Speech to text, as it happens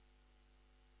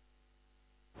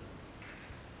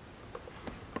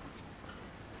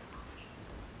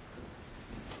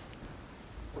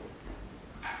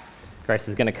Grace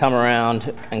is going to come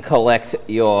around and collect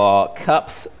your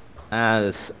cups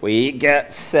as we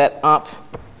get set up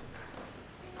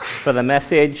for the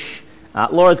message.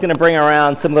 Laura's going to bring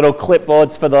around some little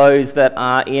clipboards for those that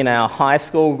are in our high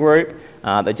school group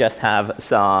that just have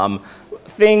some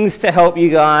things to help you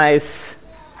guys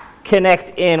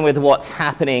connect in with what's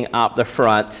happening up the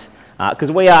front.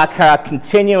 Because we are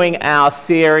continuing our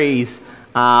series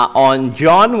on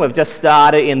John. We've just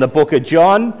started in the book of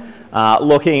John.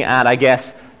 Looking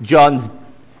at, John's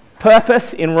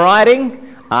purpose in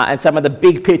writing and some of the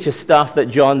big picture stuff that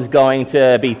John's going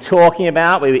to be talking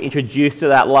about. We were introduced to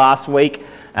that last week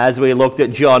as we looked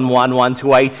at John 1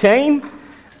 to 18.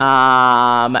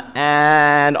 And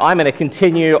I'm going to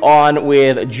continue on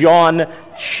with John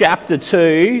chapter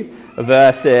 2,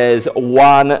 verses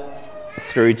 1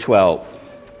 through 12.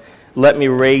 Let me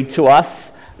read to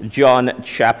us John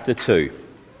chapter 2.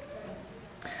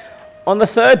 On the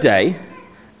third day,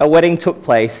 a wedding took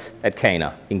place at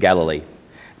Cana in Galilee.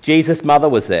 Jesus' mother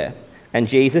was there, and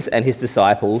Jesus and his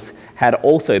disciples had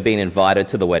also been invited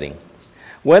to the wedding.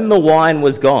 When the wine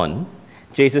was gone,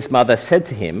 Jesus' mother said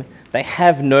to him, "They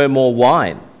have no more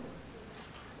wine."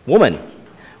 "Woman,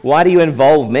 why do you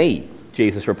involve me?"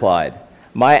 Jesus replied.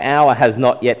 "My hour has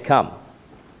not yet come."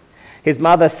 His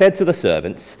mother said to the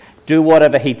servants, "Do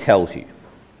whatever he tells you."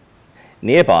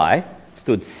 Nearby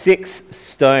stood 6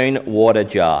 stone water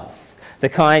jars, the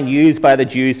kind used by the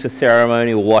Jews for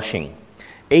ceremonial washing,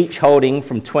 each holding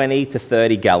from 20 to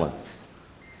 30 gallons.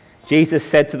 Jesus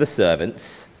said to the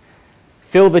servants,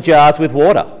 "Fill the jars with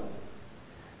water."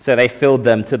 So they filled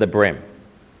them to the brim.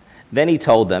 Then he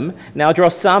told them, "Now draw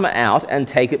some out and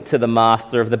take it to the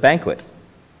master of the banquet."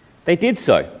 They did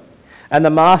so, and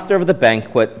the master of the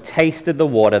banquet tasted the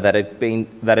water that had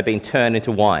been turned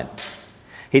into wine.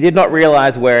 He did not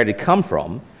realize where it had come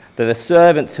from, but the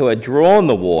servants who had drawn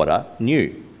the water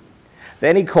knew.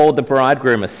 Then he called the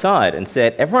bridegroom aside and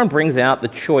said, "Everyone brings out the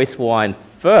choice wine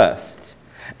first,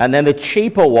 and then the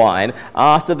cheaper wine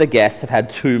after the guests have had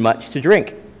too much to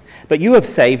drink. But you have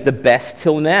saved the best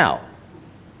till now."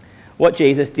 What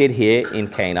Jesus did here in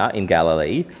Cana in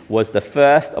Galilee was the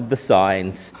first of the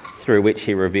signs through which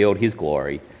he revealed his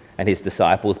glory, and his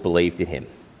disciples believed in him.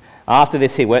 After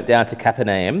this, he went down to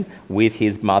Capernaum with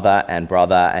his mother and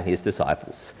brother and his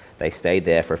disciples. They stayed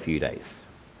there for a few days.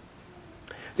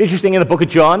 It's interesting in the book of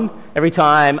John, every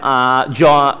time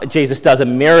Jesus does a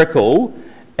miracle,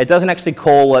 it doesn't actually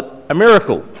call it a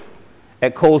miracle.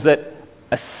 It calls it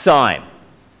a sign.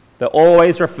 They're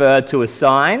always referred to as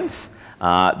signs.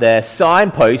 They're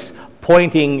signposts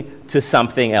pointing to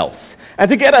something else. And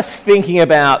to get us thinking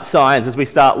about signs as we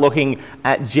start looking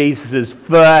at Jesus'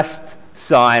 first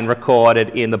sign recorded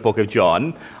in the book of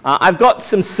John, I've got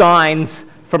some signs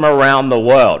from around the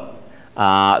world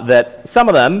that some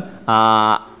of them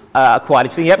are quite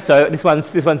interesting. Yep, so this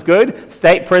one's good.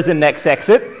 State prison next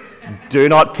exit. Do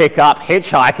not pick up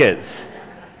hitchhikers.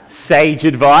 Sage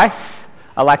advice.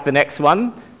 I like the next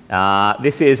one.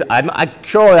 I'm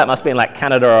sure that must be in like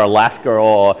Canada or Alaska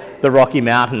or the Rocky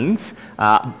Mountains.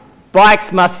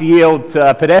 Bikes must yield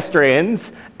to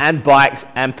pedestrians, and bikes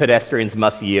and pedestrians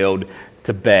must yield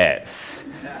to bears.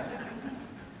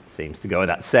 Seems to go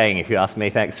without saying if you ask me.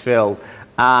 Thanks, Phil.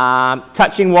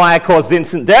 Touching wire causes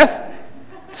instant death.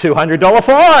 $200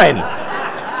 fine.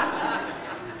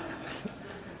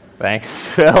 Thanks,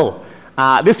 Phil.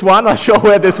 This one, I'm not sure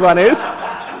where this one is.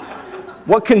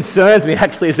 What concerns me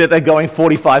actually is that they're going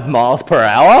 45 miles per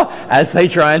hour as they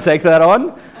try and take that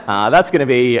on. That's going to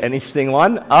be an interesting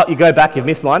one. Oh, you go back, you've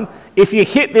missed one. If you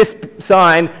hit this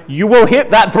sign, you will hit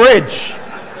that bridge.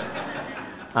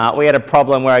 We had a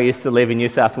problem where I used to live in New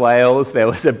South Wales. There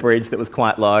was a bridge that was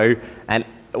quite low, and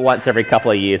once every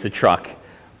couple of years a truck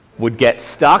would get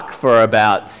stuck for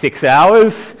about 6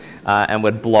 hours and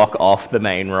would block off the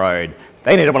main road.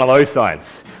 They needed one of those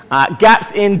signs.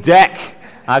 Gaps in deck.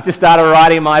 I've just started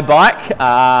riding my bike.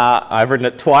 I've ridden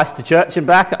it twice to church and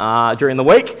back during the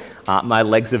week. My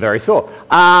legs are very sore.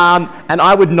 And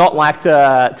I would not like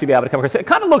to be able to come across it. It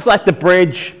kind of looks like the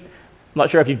bridge. I'm not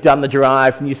sure if you've done the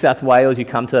drive from New South Wales, you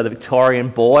come to the Victorian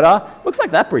border. Looks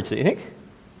like that bridge, do you think?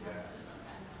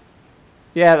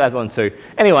 Yeah, that one too.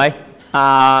 Anyway,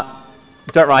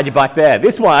 don't ride your bike there.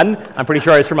 This one, I'm pretty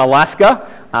sure is from Alaska.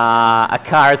 A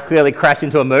car has clearly crashed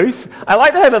into a moose. I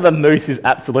like to know that the moose is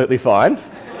absolutely fine.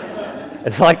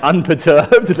 It's like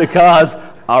unperturbed. The car's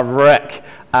a wreck.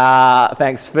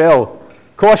 Thanks, Phil.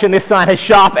 Caution, this sign has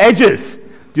sharp edges.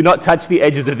 Do not touch the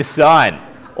edges of this sign.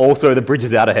 Also, the bridge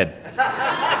is out ahead.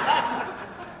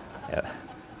 Yeah,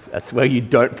 that's where you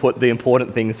don't put the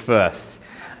important things first.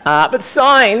 But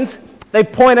signs, they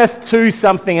point us to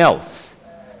something else.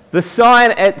 The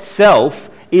sign itself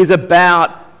is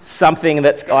about something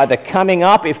that's either coming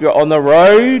up if you're on the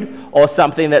road or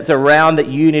something that's around that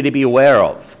you need to be aware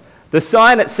of. The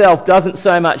sign itself doesn't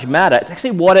so much matter. It's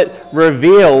actually what it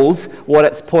reveals, what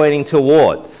it's pointing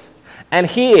towards. And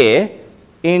here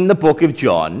in the book of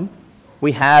John,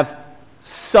 we have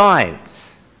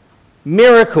signs,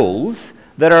 miracles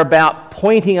that are about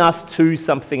pointing us to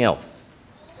something else.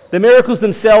 The miracles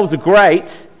themselves are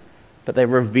great, but they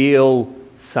reveal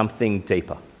something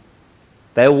deeper.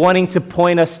 They're wanting to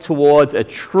point us towards a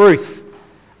truth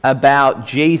about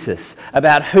Jesus,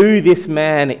 about who this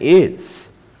man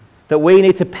is, that we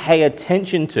need to pay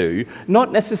attention to,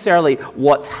 not necessarily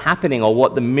what's happening or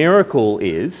what the miracle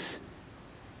is,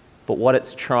 but what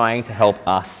it's trying to help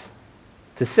us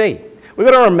to see. We've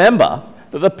got to remember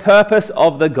that the purpose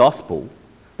of the gospel,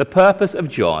 the purpose of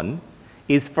John,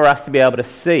 is for us to be able to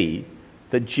see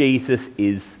that Jesus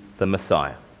is the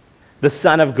Messiah, the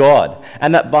Son of God,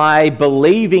 and that by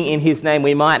believing in his name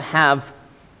we might have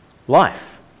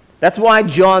life. That's why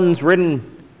John's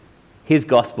written his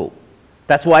gospel.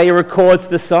 That's why he records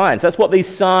the signs. That's what these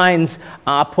signs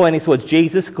are pointing towards,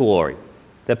 Jesus' glory.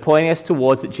 They're pointing us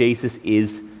towards that Jesus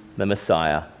is the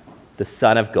Messiah, the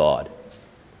Son of God,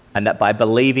 and that by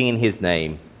believing in his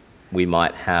name we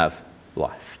might have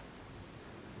life.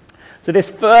 So this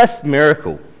first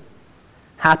miracle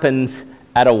happens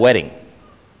at a wedding.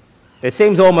 It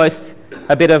seems almost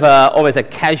a bit of almost a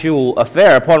casual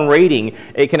affair. Upon reading,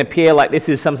 it can appear like this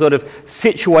is some sort of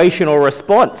situational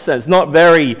response. It's not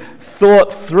very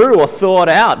thought through or thought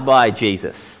out by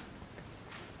Jesus.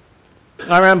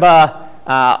 I remember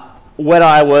when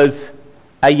I was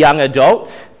a young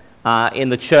adult, in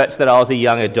the church that I was a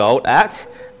young adult at,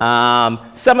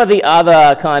 some of the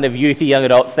other kind of youthy young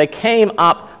adults, they came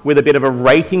up with a bit of a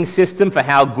rating system for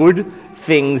how good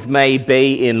things may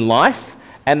be in life.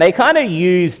 And they kind of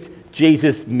used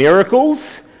Jesus'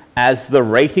 miracles as the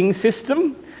rating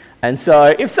system. And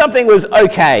so if something was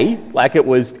okay, like it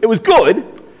was good,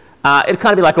 it'd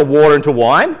kind of be like a water into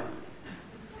wine.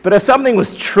 But if something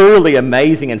was truly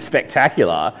amazing and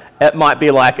spectacular, it might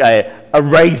be like a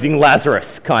raising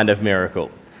Lazarus kind of miracle.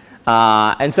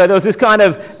 And so there was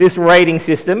this rating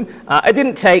system. It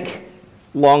didn't take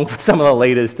long for some of the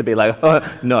leaders to be like,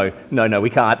 oh, no, we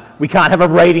can't have a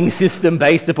rating system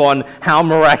based upon how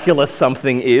miraculous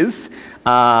something is.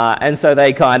 And so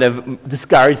they kind of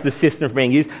discouraged the system from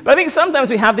being used. But I think sometimes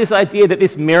we have this idea that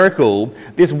this miracle,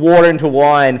 this water into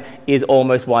wine, is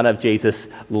almost one of Jesus'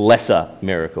 lesser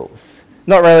miracles.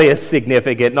 Not really as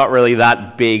significant, not really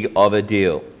that big of a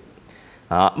deal.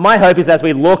 My hope is as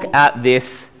we look at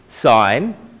this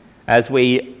sign, as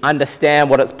we understand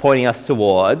what it's pointing us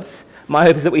towards, my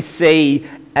hope is that we see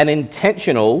an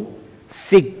intentional,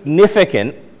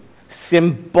 significant,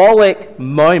 symbolic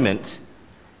moment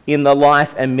in the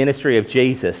life and ministry of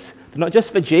Jesus, but not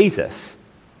just for Jesus,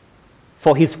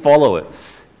 for his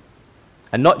followers.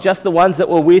 And not just the ones that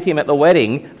were with him at the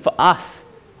wedding, for us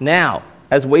now,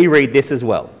 as we read this as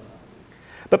well.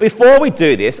 But before we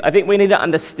do this, I think we need to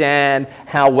understand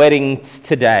how weddings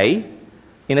today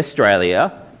in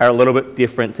Australia are a little bit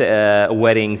different to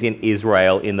weddings in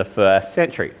Israel in the first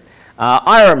century.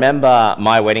 I remember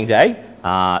my wedding day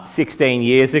 16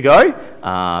 years ago. Is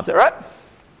that right?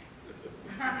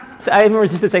 So I remember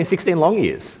just saying 16 long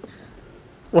years.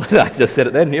 Well, I just said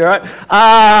it then, you're right.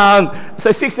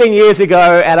 So 16 years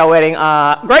ago at our wedding,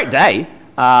 great day.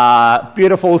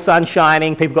 Beautiful, sun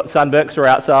shining, people got sunburnt because we're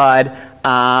outside.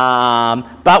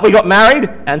 But we got married,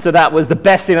 and so that was the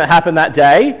best thing that happened that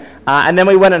day. And then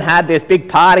we went and had this big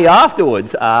party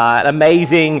afterwards, an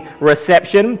amazing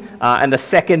reception. And the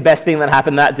second best thing that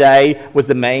happened that day was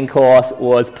the main course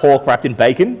was pork wrapped in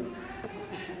bacon.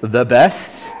 The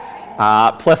best.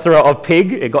 Plethora of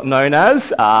pig, it got known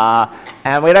as.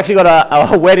 And we'd actually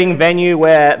got a wedding venue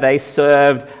where they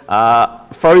served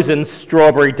frozen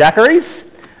strawberry daiquiris.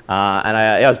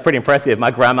 And it was pretty impressive.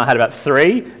 My grandma had about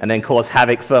 3 and then caused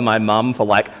havoc for my mum for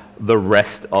like the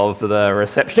rest of the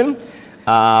reception.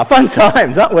 Fun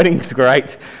times, that wedding's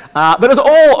great. But it was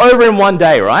all over in one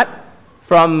day, right?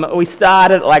 We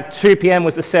started at like 2 p.m.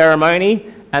 was the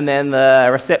ceremony, and then the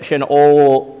reception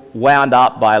all wound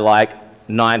up by like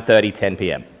 9:30, 10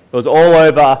 p.m. It was all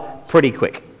over pretty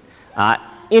quick.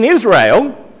 In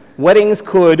Israel, weddings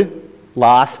could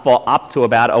last for up to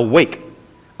about a week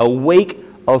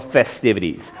of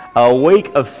festivities, a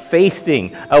week of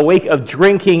feasting, a week of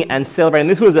drinking and celebrating.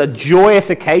 This was a joyous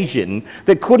occasion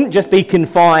that couldn't just be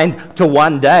confined to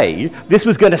one day. This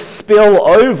was going to spill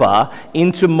over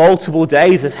into multiple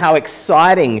days as how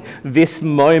exciting this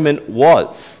moment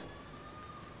was.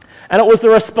 And it was the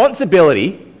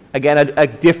responsibility Again, a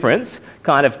difference,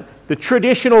 kind of the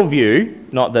traditional view,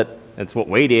 not that it's what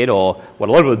we did or what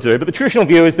a lot of people do, but the traditional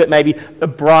view is that maybe the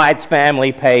bride's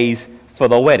family pays for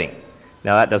the wedding.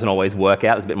 Now, that doesn't always work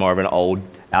out. It's a bit more of an old,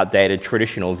 outdated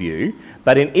traditional view.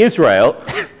 But in Israel,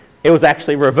 it was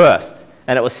actually reversed.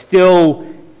 And it was still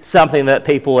something that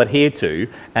people adhered to.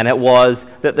 And it was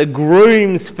that the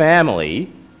groom's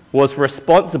family was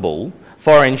responsible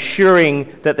for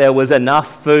ensuring that there was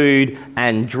enough food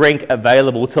and drink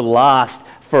available to last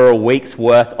for a week's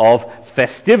worth of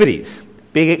festivities.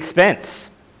 Big expense.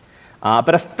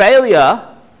 But a failure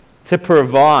to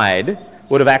provide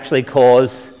would have actually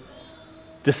caused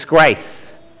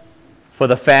disgrace for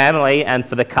the family and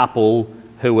for the couple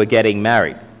who were getting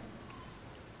married.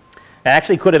 It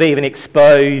actually could have even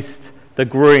exposed the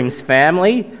groom's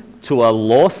family to a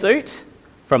lawsuit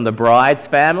from the bride's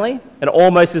family. It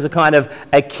almost is a kind of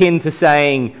akin to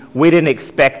saying, we didn't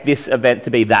expect this event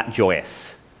to be that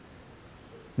joyous.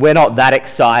 We're not that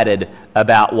excited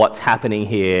about what's happening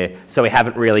here, so we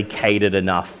haven't really catered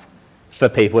enough for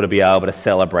people to be able to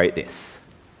celebrate this.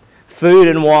 Food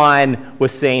and wine were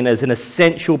seen as an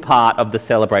essential part of the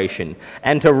celebration,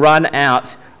 and to run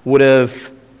out would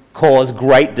have caused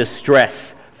great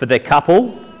distress for the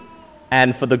couple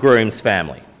and for the groom's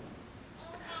family.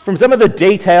 From some of the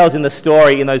details in the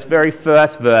story in those very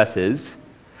first verses,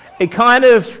 it kind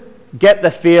of get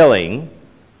the feeling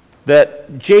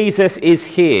that Jesus is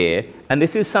here, and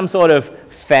this is some sort of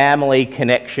family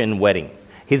connection wedding.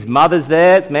 His mother's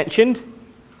there, it's mentioned.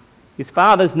 His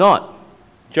father's not.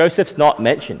 Joseph's not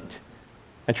mentioned.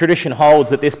 And tradition holds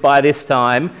that by this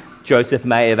time, Joseph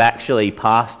may have actually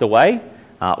passed away.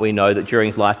 We know that during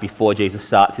his life, before Jesus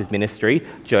starts his ministry,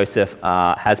 Joseph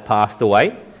has passed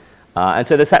away. And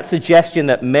so there's that suggestion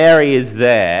that Mary is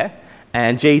there,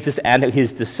 and Jesus and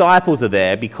his disciples are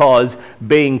there because,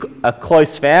 being a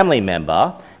close family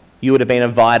member, you would have been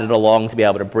invited along to be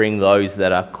able to bring those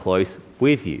that are close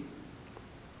with you.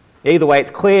 Either way,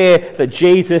 it's clear that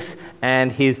Jesus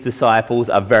and his disciples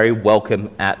are very welcome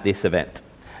at this event.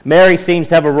 Mary seems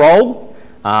to have a role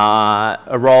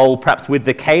perhaps with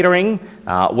the catering.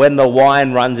 When the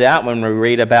wine runs out, when we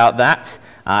read about that,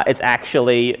 it's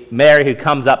actually Mary who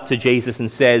comes up to Jesus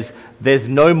and says, "There's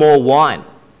no more wine."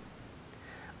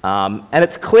 And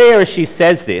it's clear as she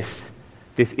says this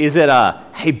isn't a,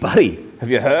 "Hey buddy, have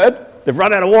you heard? They've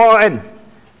run out of wine."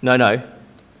 No.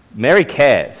 Mary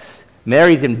cares.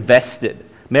 Mary's invested.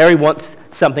 Mary wants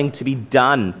something to be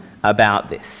done about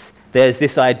this. There's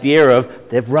this idea of,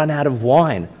 they've run out of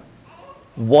wine.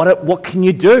 What can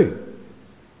you do?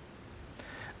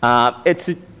 It's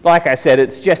like I said,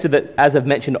 it's suggested that, as I've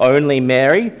mentioned, only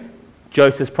Mary.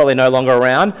 Joseph's probably no longer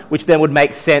around, which then would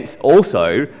make sense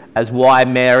also as why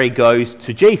Mary goes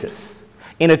to Jesus.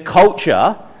 In a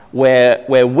culture where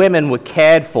women were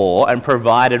cared for and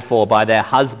provided for by their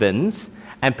husbands,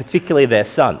 and particularly their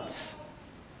sons.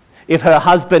 If her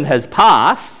husband has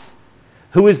passed,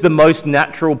 who is the most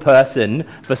natural person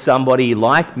for somebody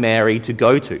like Mary to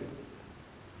go to?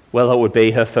 Well, it would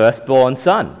be her firstborn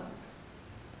son,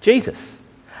 Jesus.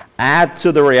 Add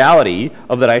to the reality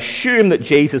of that I assume that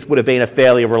Jesus would have been a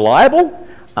fairly reliable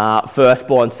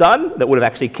firstborn son that would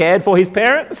have actually cared for his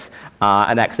parents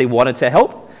and actually wanted to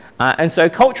help. And so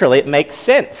culturally, it makes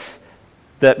sense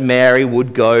that Mary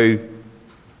would go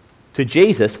to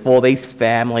Jesus for these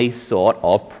family sort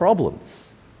of problems.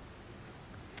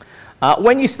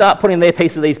 When you start putting their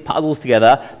piece of these puzzles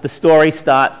together, the story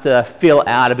starts to fill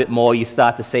out a bit more. You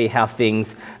start to see how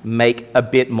things make a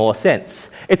bit more sense.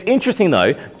 It's interesting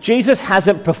though, Jesus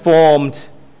hasn't performed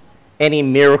any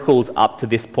miracles up to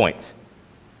this point.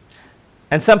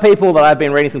 And some people that I've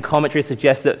been reading some commentary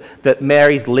suggest that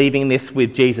Mary's leaving this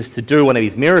with Jesus to do one of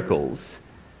his miracles.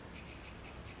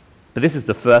 But this is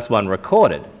the first one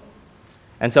recorded.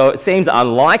 And so it seems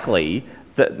unlikely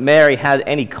that Mary had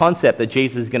any concept that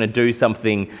Jesus is going to do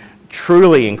something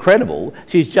truly incredible.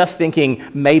 She's just thinking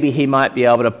maybe he might be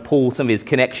able to pull some of his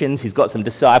connections. He's got some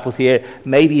disciples here.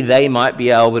 Maybe they might be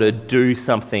able to do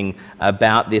something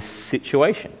about this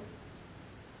situation.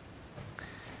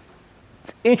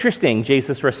 It's interesting,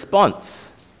 Jesus' response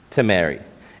to Mary.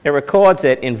 It records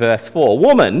it in verse 4.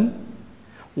 "Woman,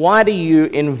 why do you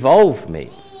involve me?"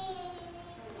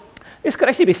 This could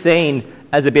actually be seen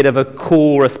as a bit of a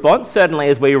cool response. Certainly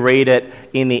as we read it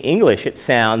in the English, it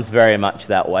sounds very much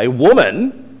that way.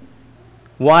 "Woman,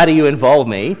 why do you involve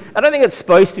me?" I don't think it's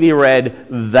supposed to be read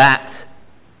that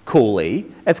coolly.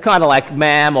 It's kind of like,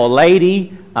 "Ma'am" or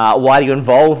 "Lady, why do you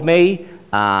involve me?"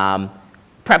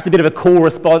 Perhaps a bit of a cool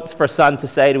response for a son to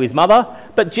say to his mother,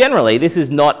 but generally this is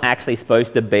not actually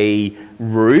supposed to be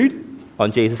rude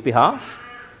on Jesus' behalf.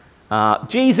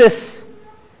 Jesus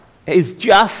is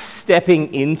just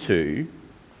stepping into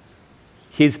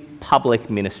his public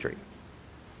ministry.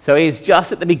 So he's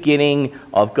just at the beginning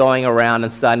of going around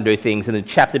and starting to do things. In the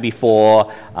chapter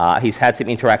before, he's had some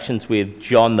interactions with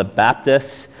John the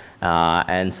Baptist,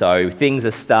 and so things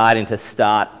are starting to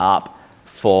start up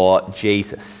for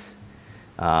Jesus.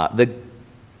 The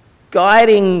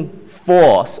guiding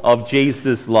force of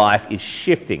Jesus' life is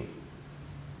shifting.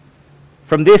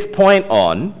 From this point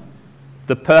on,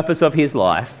 the purpose of his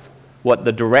life, what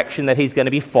the direction that he's going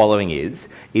to be following is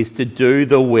to do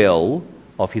the will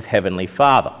of his heavenly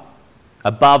Father,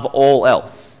 above all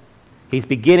else. He's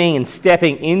beginning and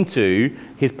stepping into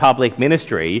his public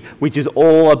ministry, which is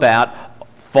all about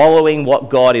following what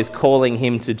God is calling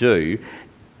him to do,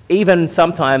 even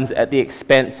sometimes at the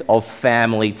expense of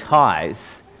family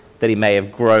ties that he may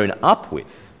have grown up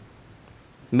with.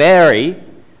 Mary,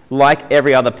 like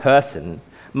every other person,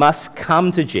 must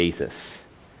come to Jesus,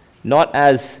 not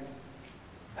as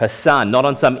her son, not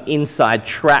on some inside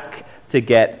track to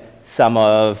get some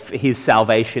of his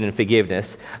salvation and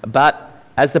forgiveness, but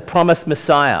as the promised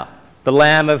Messiah, the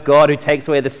Lamb of God who takes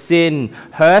away the sin,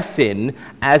 her sin,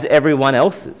 as everyone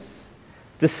else's.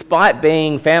 Despite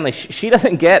being family, she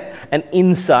doesn't get an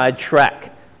inside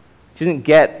track. She doesn't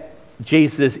get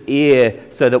Jesus' ear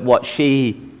so that what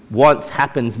she wants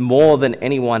happens more than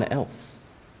anyone else.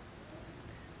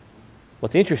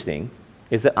 What's interesting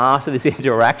is that after this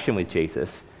interaction with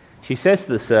Jesus, she says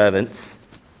to the servants,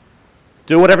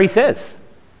 do whatever he says.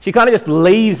 She kind of just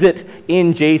leaves it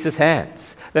in Jesus'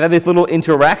 hands. They have this little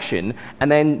interaction,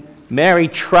 and then Mary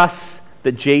trusts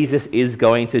that Jesus is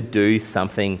going to do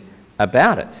something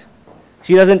about it.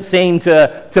 She doesn't seem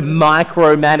to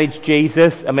micromanage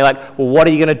Jesus and be like, well, what are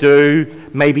you going to do?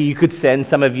 Maybe you could send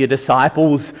some of your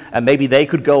disciples, and maybe they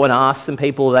could go and ask some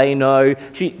people they know.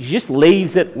 She just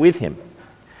leaves it with him.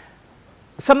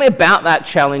 Something about that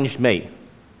challenged me.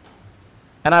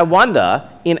 And I wonder,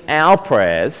 in our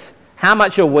prayers, how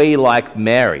much are we like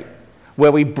Mary,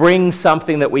 where we bring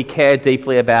something that we care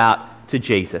deeply about to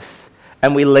Jesus,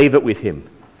 and we leave it with him,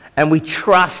 and we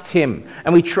trust him,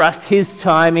 and we trust his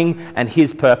timing and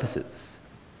his purposes.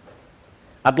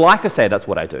 I'd like to say that's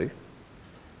what I do,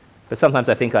 but sometimes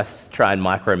I think I try and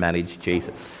micromanage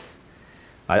Jesus.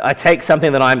 I take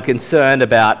something that I'm concerned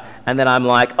about, and then I'm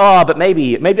like, oh, but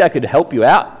maybe I could help you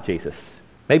out, Jesus.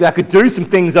 Maybe I could do some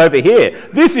things over here.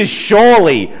 This is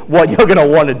surely what you're going to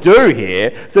want to do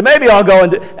here. So maybe I'll go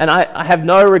and do... And I have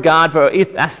no regard for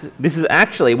if this is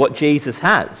actually what Jesus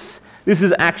has. This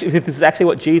is actually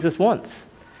what Jesus wants.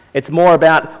 It's more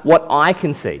about what I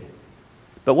can see.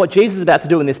 But what Jesus is about to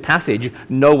do in this passage,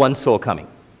 no one saw coming.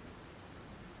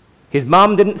 His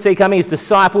mum didn't see coming. His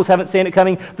disciples haven't seen it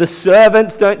coming. The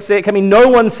servants don't see it coming. No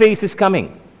one sees this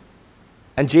coming.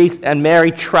 And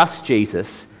Mary trusts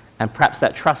Jesus. And perhaps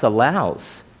that trust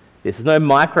allows this. There's no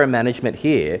micromanagement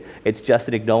here. It's just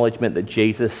an acknowledgement that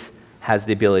Jesus has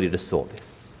the ability to sort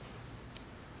this.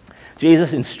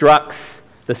 Jesus instructs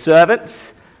the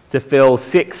servants to fill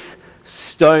 6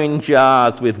 stone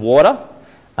jars with water.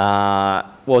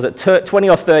 What was it, 20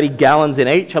 or 30 gallons in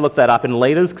each? I looked that up in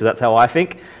litres because that's how I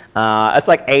think. It's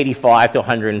like 85 to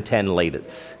 110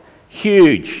 litres.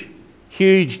 Huge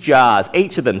jars,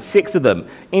 each of them, 6 of them.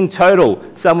 In total,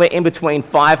 somewhere in between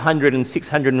 500 and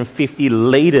 650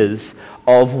 litres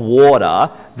of water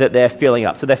that they're filling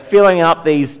up. So they're filling up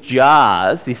these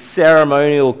jars, these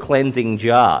ceremonial cleansing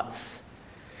jars.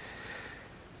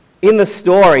 In the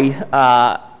story,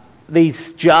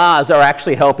 these jars are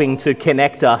actually helping to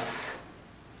connect us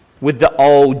with the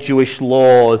old Jewish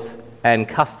laws and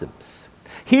customs.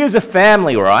 Here's a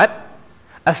family, right?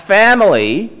 A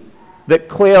family that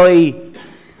clearly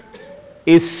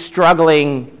is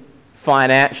struggling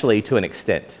financially to an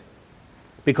extent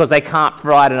because they can't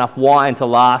provide enough wine to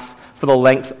last for the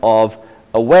length of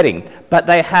a wedding. But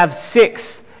they have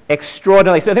 6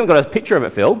 extraordinarily... So I think we've got a picture of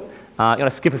it, Phil. You want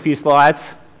to skip a few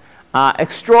slides?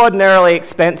 Extraordinarily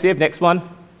expensive. Next one.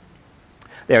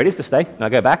 There it is to stay. No,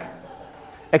 go back.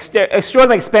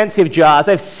 Extraordinarily expensive jars.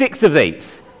 They have 6 of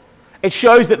these. It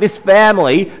shows that this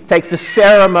family takes the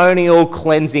ceremonial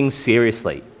cleansing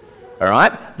seriously. All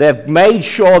right? They've made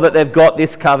sure that they've got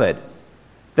this covered.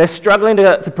 They're struggling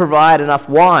to provide enough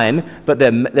wine, but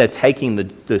they're taking the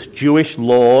Jewish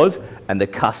laws and the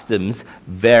customs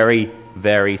very,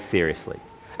 very seriously.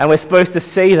 And we're supposed to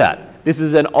see that. This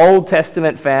is an Old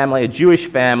Testament family, a Jewish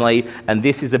family, and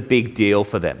this is a big deal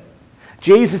for them.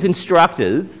 Jesus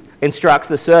instructs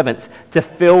the servants to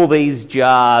fill these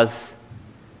jars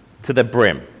to the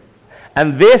brim.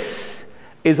 And this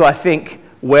is, I think,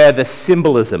 where the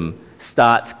symbolism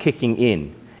starts kicking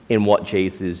in what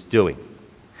Jesus is doing.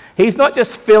 He's not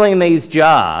just filling these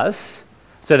jars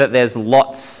so that there's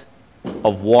lots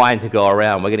of wine to go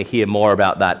around. We're going to hear more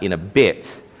about that in a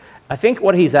bit. I think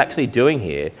what he's actually doing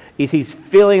here is he's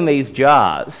filling these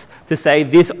jars to say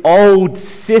this old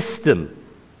system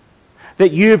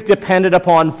that you've depended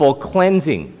upon for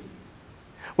cleansing,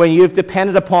 when you've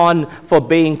depended upon for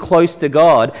being close to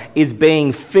God, is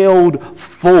being filled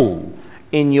full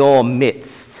in your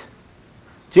midst.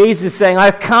 Jesus is saying,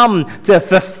 I've come to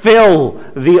fulfill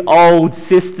the old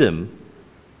system,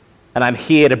 and I'm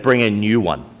here to bring a new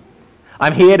one.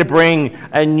 I'm here to bring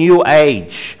a new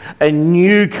age, a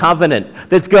new covenant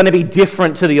that's going to be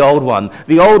different to the old one.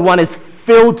 The old one is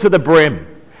filled to the brim.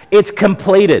 It's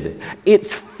completed.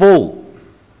 It's full.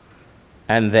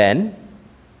 And then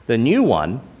the new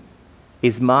one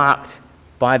is marked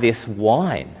by this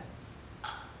wine,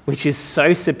 which is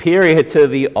so superior to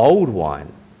the old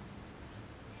wine.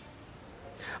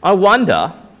 I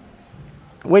wonder,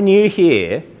 when you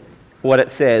hear what it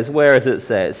says, where does it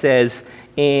say? It says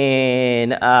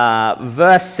in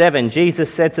verse 7,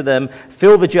 Jesus said to them,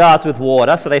 fill the jars with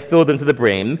water. So they filled them to the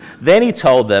brim. Then he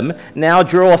told them, now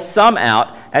draw some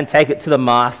out and take it to the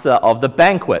master of the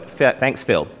banquet. Thanks,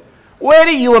 Phil. Where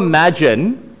do you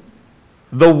imagine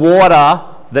the water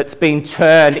that's been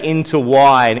turned into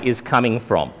wine is coming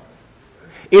from?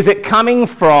 Is it coming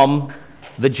from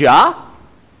the jar?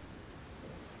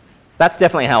 That's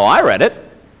definitely how I read it,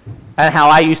 and how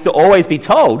I used to always be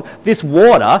told, this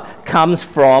water comes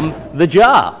from the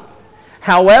jar.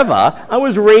 However, I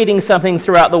was reading something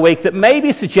throughout the week that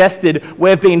maybe suggested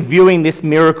we've been viewing this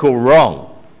miracle wrong.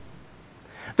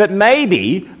 That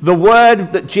maybe the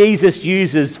word that Jesus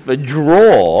uses for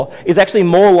draw is actually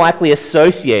more likely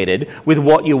associated with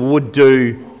what you would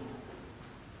do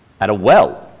at a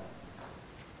well.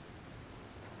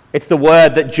 It's the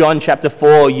word that John chapter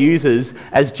 4 uses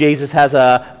as Jesus has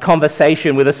a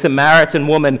conversation with a Samaritan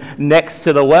woman next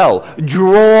to the well.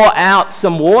 Draw out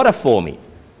some water for me.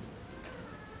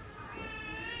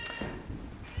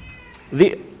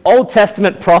 The Old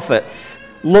Testament prophets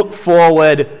look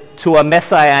forward to a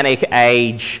messianic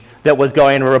age that was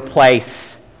going to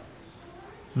replace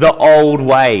the old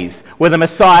ways, where the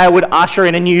Messiah would usher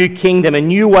in a new kingdom, a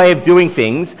new way of doing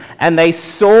things, and they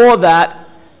saw that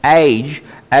age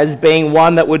as being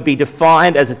one that would be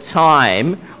defined as a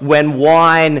time when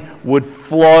wine would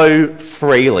flow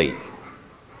freely.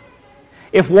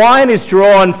 If wine is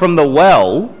drawn from the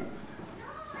well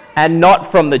and not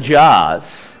from the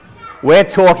jars, we're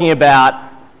talking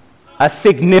about a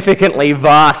significantly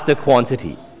vaster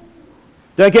quantity.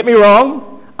 Don't get me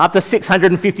wrong, up to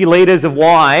 650 litres of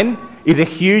wine is a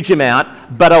huge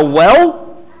amount, but a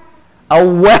well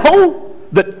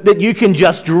that you can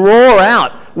just draw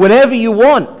out whenever you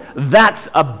want, that's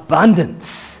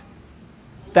abundance.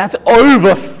 That's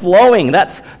overflowing.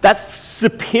 That's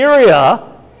superior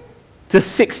to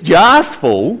 6 jars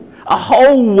full, a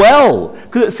whole well.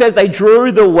 Because it says they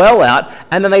drew the well out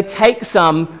and then they take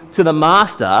some to the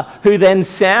master, who then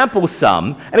samples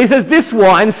some, and he says, this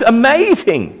wine's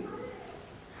amazing.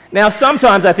 Now,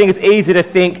 sometimes I think it's easy to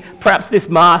think perhaps this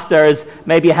master has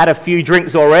maybe had a few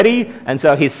drinks already, and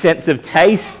so his sense of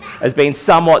taste has been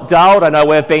somewhat dulled. I know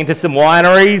we've been to some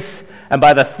wineries, and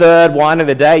by the third wine of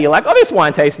the day, you're like, oh, this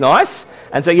wine tastes nice.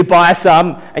 And so you buy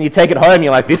some, and you take it home, and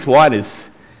you're like, this wine is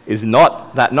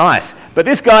not that nice. But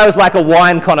this guy was like a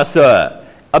wine connoisseur.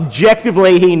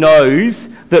 Objectively, he knows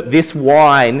that this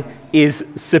wine is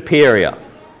superior.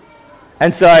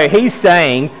 And so he's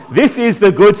saying, this is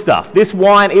the good stuff. This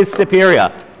wine is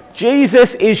superior.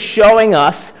 Jesus is showing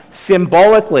us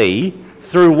symbolically,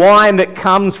 through wine that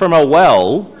comes from a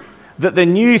well, that the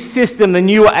new system, the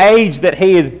new age that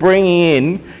he is bringing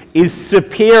in is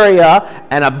superior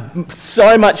and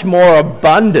so much more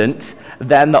abundant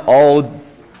than the old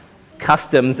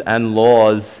customs and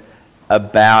laws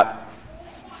about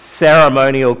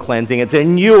ceremonial cleansing. It's a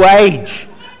new age,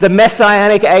 the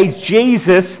messianic age.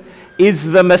 Jesus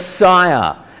is the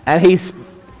Messiah, and he's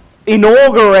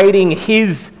inaugurating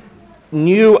his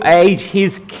new age,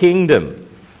 his kingdom.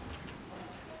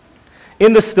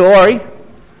 In the story,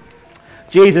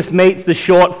 Jesus meets the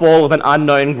shortfall of an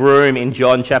unknown groom in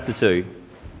John chapter 2.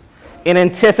 In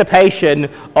anticipation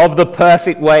of the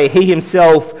perfect way he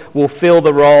himself will fill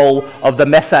the role of the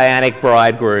messianic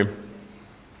bridegroom.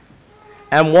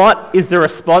 And what is the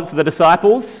response of the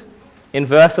disciples in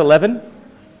verse 11?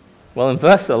 Well, in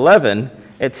verse 11,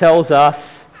 it tells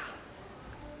us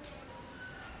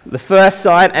the first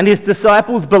sign, and his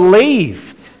disciples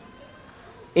believed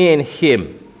in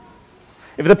him.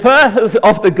 If the purpose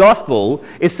of the gospel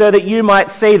is so that you might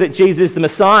see that Jesus is the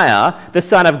Messiah, the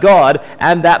Son of God,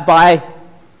 and that by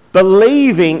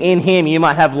believing in him you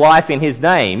might have life in his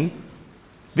name,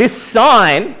 this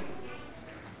sign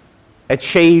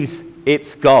achieves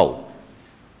its goal.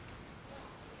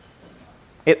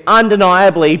 It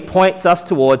undeniably points us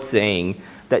towards seeing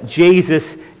that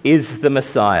Jesus is the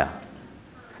Messiah.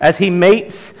 As he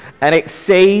meets and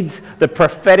exceeds the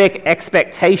prophetic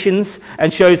expectations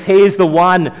and shows he is the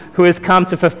one who has come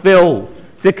to fulfill,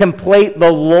 to complete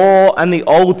the law and the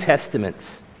Old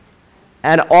Testament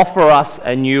and offer us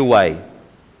a new way,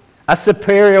 a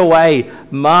superior way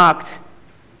marked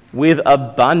with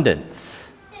abundance,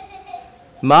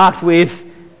 marked with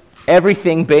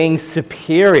everything being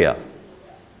superior.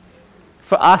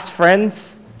 For us,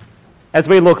 friends, as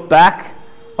we look back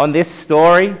on this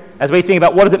story, as we think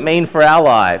about what does it mean for our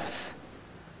lives,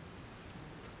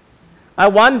 I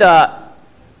wonder,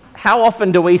 how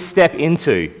often do we step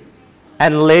into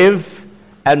and live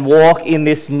and walk in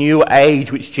this new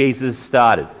age which Jesus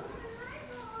started?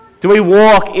 Do we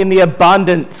walk in the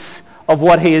abundance of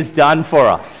what he has done for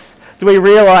us? Do we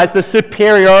realize the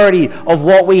superiority of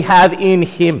what we have in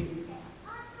him?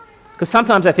 Because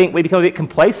sometimes I think we become a bit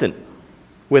complacent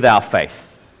with our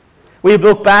faith. We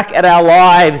look back at our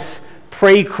lives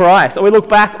pre-Christ, or we look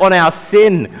back on our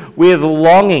sin with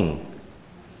longing.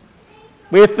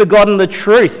 We have forgotten the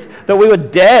truth that we were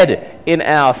dead in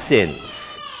our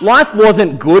sins. Life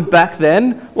wasn't good back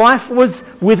then. Life was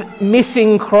with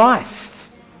missing Christ.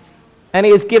 And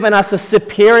he has given us a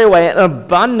superior way, an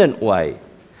abundant way.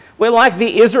 We're like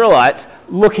the Israelites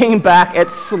looking back at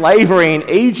slavery in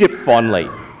Egypt fondly.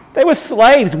 They were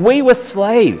slaves. We were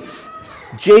slaves.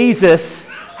 Jesus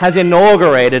has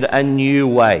inaugurated a new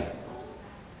way.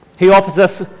 He offers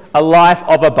us a life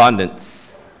of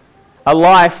abundance, a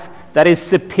life that is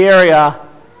superior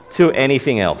to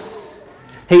anything else.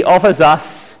 He offers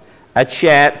us a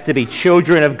chance to be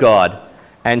children of God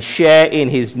and share in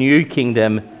his new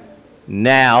kingdom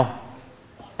now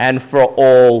and for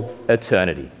all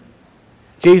eternity.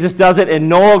 Jesus doesn't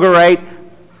inaugurate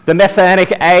the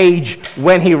Messianic age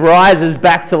when he rises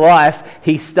back to life.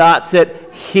 He starts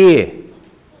it here,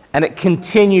 and it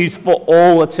continues for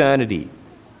all eternity.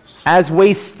 As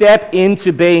we step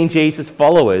into being Jesus'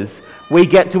 followers, we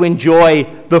get to enjoy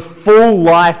the full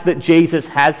life that Jesus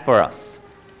has for us,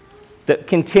 that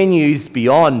continues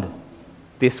beyond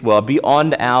this world,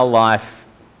 beyond our life,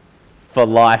 for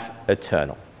life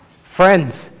eternal.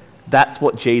 Friends, that's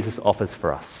what Jesus offers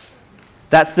for us.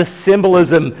 That's the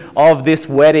symbolism of this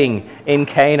wedding in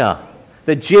Cana.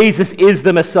 That Jesus is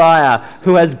the Messiah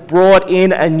who has brought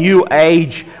in a new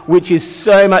age which is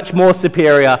so much more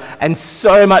superior and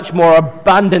so much more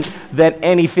abundant than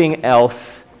anything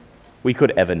else we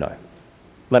could ever know.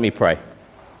 Let me pray.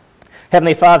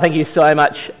 Heavenly Father, thank you so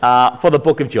much for the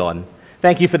book of John.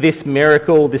 Thank you for this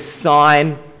miracle, this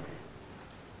sign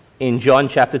in John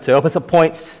chapter 2.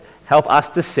 Help us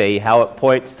to see how it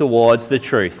points towards the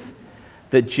truth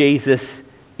that Jesus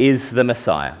is the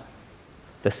Messiah,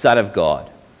 the Son of God.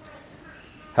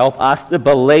 Help us to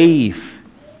believe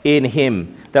in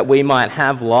him that we might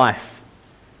have life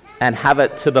and have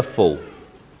it to the full.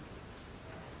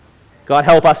 God,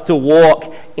 help us to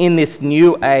walk in this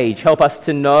new age. Help us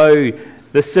to know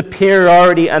the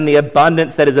superiority and the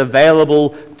abundance that is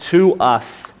available to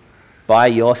us by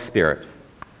your Spirit.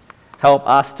 Help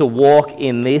us to walk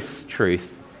in this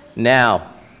truth now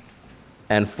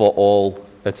and for all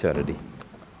eternity.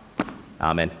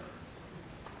 Amen.